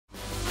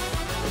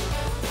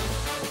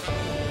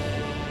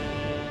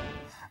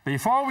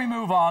Before we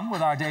move on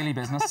with our daily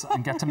business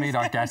and get to meet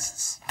our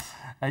guests,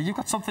 you've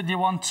got something you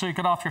want to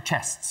get off your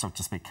chest, so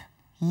to speak.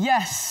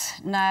 Yes.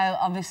 Now,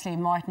 obviously,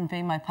 Martin,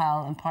 being my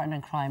pal and partner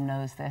in crime,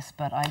 knows this,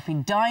 but I've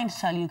been dying to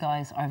tell you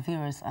guys, our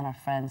viewers and our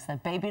friends,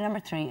 that baby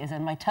number 3 is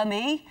in my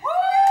tummy.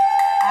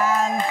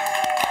 And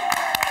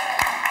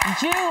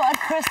due at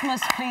Christmas,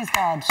 please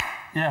God.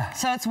 Yeah.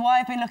 So it's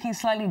why I've been looking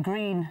slightly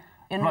green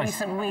in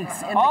recent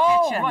weeks in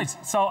the kitchen. Right.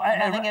 So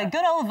having a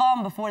good old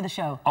vom before the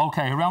show.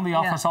 Okay, around the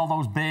office, all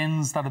those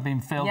bins that have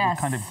been filled with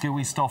kind of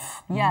gooey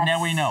stuff. Yes.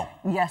 Now we know.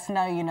 Yes,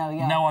 now you know,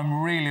 yeah. Now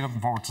I'm really looking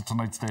forward to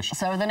tonight's dish.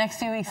 So the next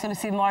few weeks, you'll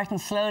see Martin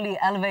slowly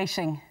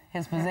elevating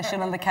his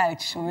position on the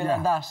couch. We'll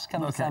have that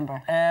come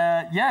December.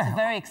 Yeah. It's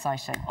very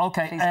exciting.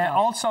 Okay,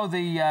 also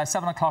the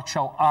 7 o'clock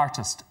show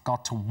artist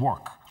got to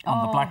work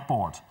on the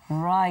blackboard.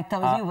 Right,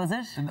 that was you, was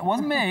it? It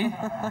wasn't me,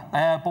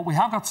 but we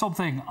have got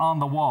something on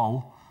the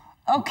wall.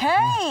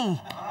 Okay,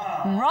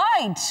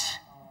 right.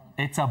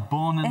 It's a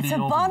bun in the oven. It's a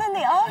bun in the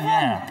oven?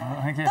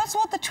 Yeah, thank you. That's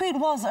what the tweet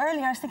was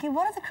earlier. I was thinking,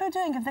 what are the crew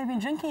doing? Have they been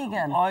drinking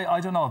again?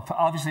 I don't know.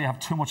 Obviously, you have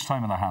too much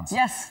time on their hands.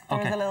 Yes,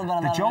 there is a little bit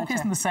of that. The joke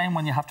isn't the same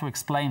when you have to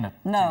explain it.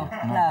 No.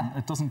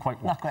 It doesn't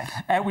quite work. Not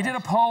great. We did a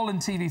poll in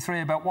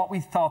TV3 about what we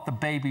thought the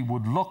baby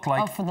would look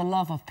like. Oh, for the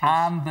love of Pete.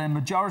 And the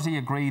majority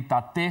agreed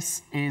that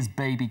this is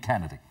baby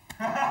Kennedy.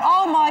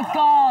 Oh, my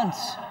God.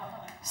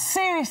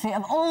 Seriously,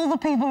 of all the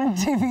people in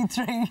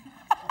TV3...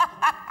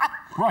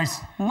 Right.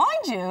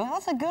 Mind you,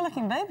 that's a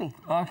good-looking baby.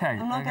 Okay.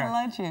 I'm not going to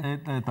lie to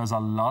you. There's a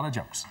lot of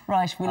jokes.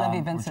 Right, we love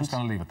you, Vincent. We're just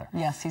going to leave it there.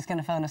 Yes, he's going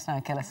to phone us now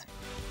and kill us.